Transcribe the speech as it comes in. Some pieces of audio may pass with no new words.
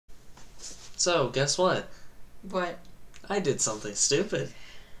So, guess what? What? I did something stupid.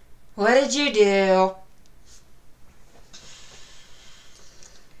 What did you do?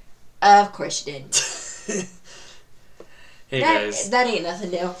 Of course you did. Hey guys. That ain't nothing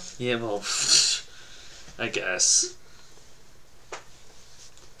new. Yeah, well, I guess.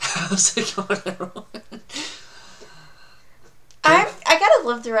 How's it going, everyone? I gotta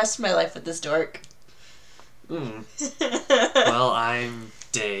live the rest of my life with this dork. Well, I'm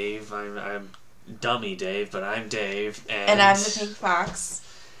Dave. I'm Dummy Dave, but I'm Dave, and I'm the pink fox.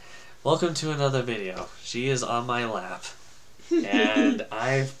 Welcome to another video. She is on my lap, and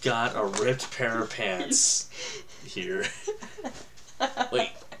I've got a ripped pair of pants here.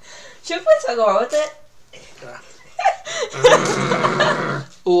 Wait. Should we play tug of war with it?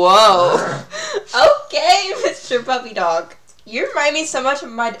 Whoa. Okay, Mr. Puppy Dog. You remind me so much of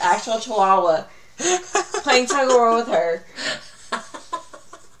my actual Chihuahua. Playing tug of war with her.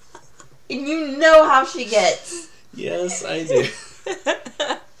 And you know how she gets. Yes, I do.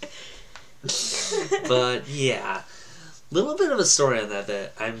 But, yeah. Little bit of a story on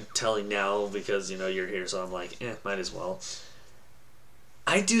that I'm telling now because, you know, you're here, so I'm like, might as well.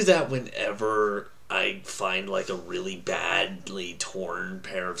 I do that whenever I find, like, a really badly torn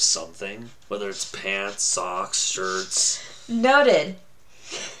pair of something. Whether it's pants, socks, shirts. Noted.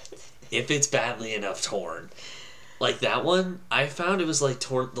 If it's badly enough torn. Like that one, I found it was like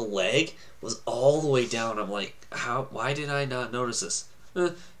torn, the leg was all the way down. I'm like, why did I not notice this?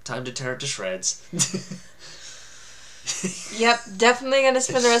 Time to tear it to shreds. Yep, definitely gonna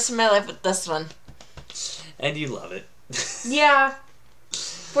spend the rest of my life with this one. And you love it. Yeah.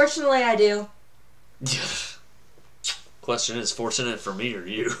 Fortunately, I do. Question is, fortunate for me or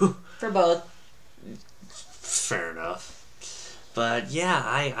you? For both. Fair enough. But yeah,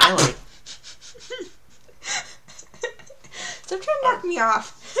 I like... Stop trying to knock me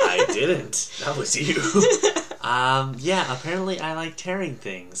off. I didn't. That was you. Yeah, apparently I like tearing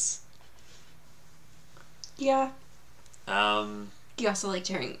things. Yeah. You also like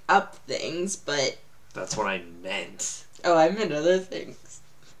tearing up things, but... That's what I meant. Oh, I meant other things.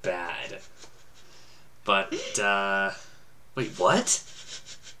 Bad. But, wait, what?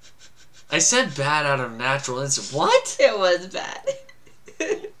 I said bad out of natural instinct. What? It was bad.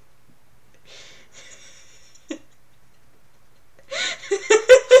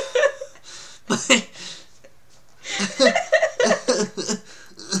 Oh, baby.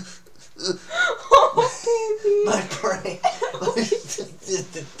 My brain.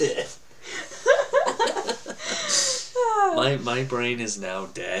 My brain is now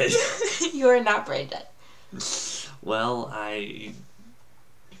dead. You are not brain dead. Well,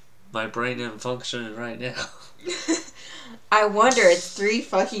 my brain isn't functioning right now. I wonder, it's 3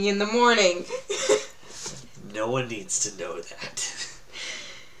 fucking in the morning. No one needs to know that.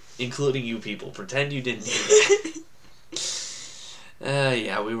 Including you people. Pretend you didn't hear that.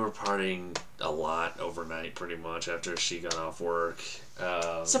 Yeah, we were partying a lot overnight, pretty much, after she got off work.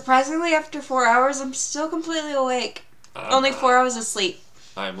 Surprisingly, after 4 hours, I'm still completely awake. Only 4 hours of sleep.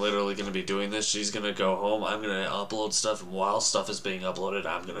 I'm literally going to be doing this. She's going to go home. I'm going to upload stuff, and while stuff is being uploaded,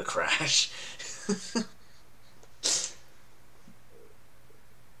 I'm going to crash.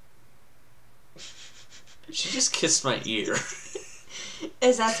 She just kissed my ear.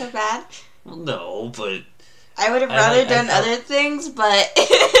 Is that so bad? Well, no, but... I would have rather done other things, but...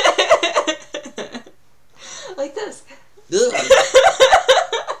 like this.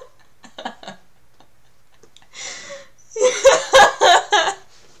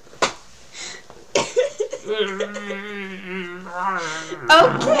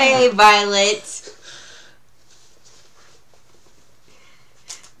 Okay, Violet.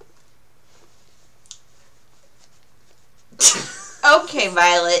 Okay,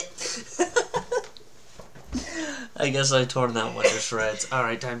 Violet. I guess I tore that one to shreds.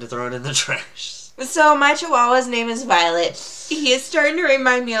 Alright, time to throw it in the trash. So, my Chihuahua's name is Violet. He is starting to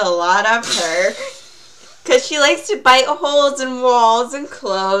remind me a lot of her. Because she likes to bite holes in walls and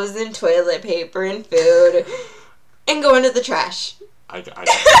clothes and toilet paper and food. And go into the trash. I got.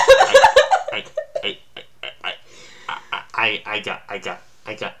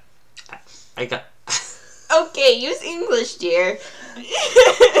 Okay, use English, dear.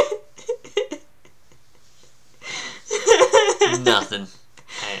 Nothing.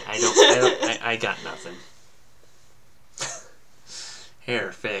 I got nothing.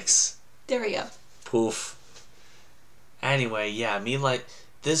 Hair fix. There we go. Poof. Anyway, yeah,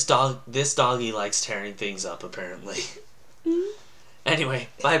 this doggy likes tearing things up, apparently. Anyway,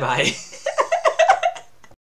 bye-bye.